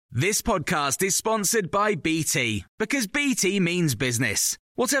This podcast is sponsored by BT, because BT means business.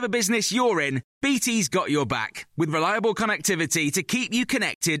 Whatever business you're in, BT's got your back, with reliable connectivity to keep you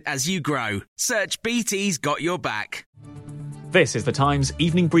connected as you grow. Search BT's got your back. This is The Times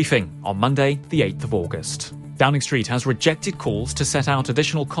evening briefing on Monday, the 8th of August. Downing Street has rejected calls to set out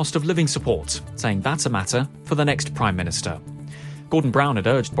additional cost of living support, saying that's a matter for the next Prime Minister. Gordon Brown had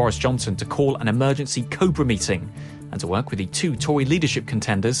urged Boris Johnson to call an emergency Cobra meeting and to work with the two Tory leadership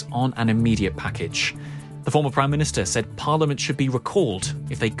contenders on an immediate package. The former Prime Minister said Parliament should be recalled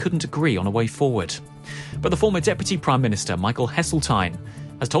if they couldn't agree on a way forward. But the former Deputy Prime Minister, Michael Heseltine,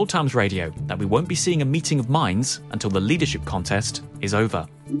 has told Times Radio that we won't be seeing a meeting of minds until the leadership contest is over.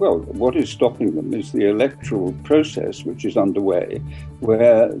 Well, what is stopping them is the electoral process which is underway,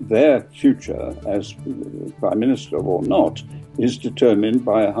 where their future as Prime Minister or not is determined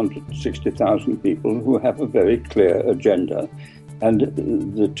by 160,000 people who have a very clear agenda. And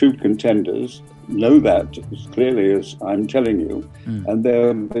the two contenders know that as clearly as I'm telling you, and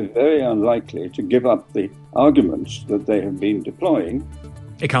they're very unlikely to give up the arguments that they have been deploying.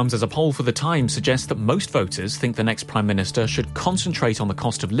 It comes as a poll for The Times suggests that most voters think the next Prime Minister should concentrate on the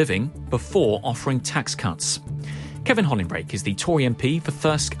cost of living before offering tax cuts. Kevin Hollingbrake is the Tory MP for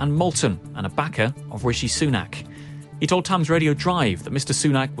Thirsk and Malton and a backer of Rishi Sunak. He told Times Radio Drive that Mr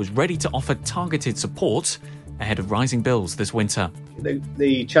Sunak was ready to offer targeted support ahead of rising bills this winter.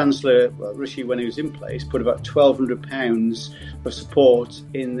 The Chancellor, Rishi, when he was in place, put about £1,200 of support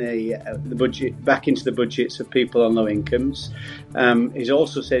in the budget back into the budgets of people on low incomes. He's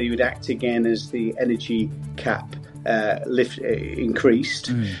also said he would act again as the energy cap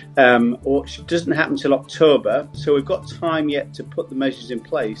increased, which doesn't happen till October. So we've got time yet to put the measures in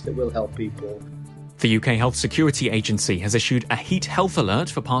place that will help people. The UK Health Security Agency has issued a heat health alert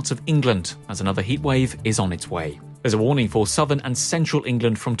for parts of England as another heat wave is on its way. There's a warning for southern and central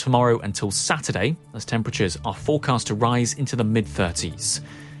England from tomorrow until Saturday, as temperatures are forecast to rise into the mid-30s.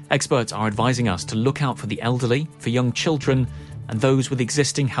 Experts are advising us to look out for the elderly, for young children, and those with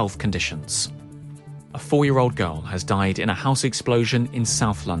existing health conditions. A 4-year-old girl has died in a house explosion in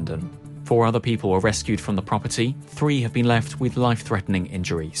South London. 4 other people were rescued from the property. 3 have been left with life-threatening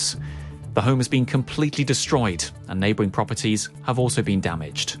injuries. The home has been completely destroyed and neighbouring properties have also been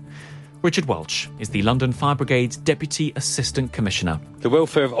damaged. Richard Welch is the London Fire Brigade's Deputy Assistant Commissioner. The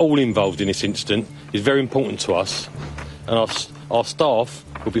welfare of all involved in this incident is very important to us, and our staff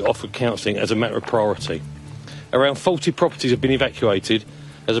will be offered counselling as a matter of priority. Around 40 properties have been evacuated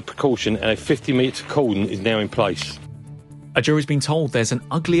as a precaution and a 50-metre cordon is now in place. A jury's been told there's an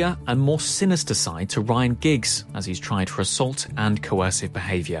uglier and more sinister side to Ryan Giggs as he's tried for assault and coercive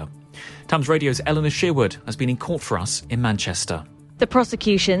behaviour. Times Radio's Eleanor Sherwood has been in court for us in Manchester. The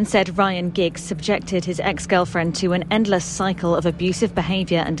prosecution said Ryan Giggs subjected his ex-girlfriend to an endless cycle of abusive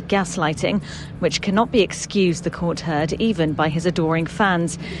behaviour and gaslighting, which cannot be excused, the court heard, even by his adoring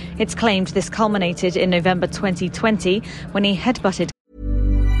fans. It's claimed this culminated in November 2020 when he headbutted.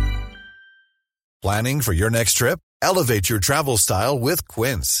 Planning for your next trip? Elevate your travel style with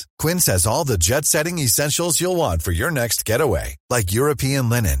Quince. Quince has all the jet-setting essentials you'll want for your next getaway, like European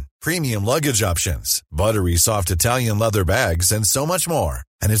linen, premium luggage options, buttery soft Italian leather bags, and so much more.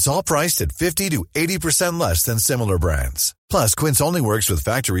 And it's all priced at 50 to 80% less than similar brands. Plus, Quince only works with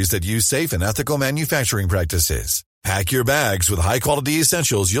factories that use safe and ethical manufacturing practices. Pack your bags with high-quality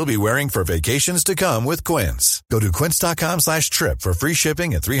essentials you'll be wearing for vacations to come with Quince. Go to quince.com/trip for free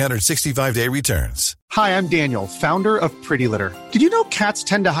shipping and 365-day returns. Hi, I'm Daniel, founder of Pretty Litter. Did you know cats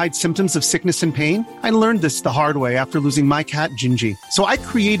tend to hide symptoms of sickness and pain? I learned this the hard way after losing my cat, Gingy. So I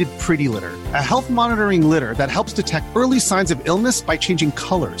created Pretty Litter, a health monitoring litter that helps detect early signs of illness by changing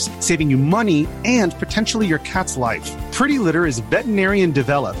colors, saving you money and potentially your cat's life. Pretty Litter is veterinarian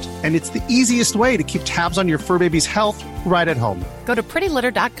developed, and it's the easiest way to keep tabs on your fur baby's health right at home. Go to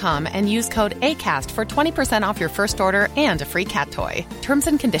prettylitter.com and use code ACAST for 20% off your first order and a free cat toy. Terms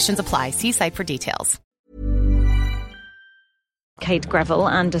and conditions apply. See site for details. Kate Greville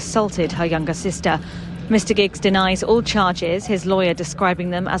and assaulted her younger sister. Mr Giggs denies all charges, his lawyer describing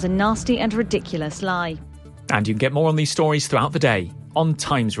them as a nasty and ridiculous lie. And you can get more on these stories throughout the day on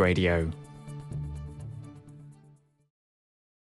Times Radio.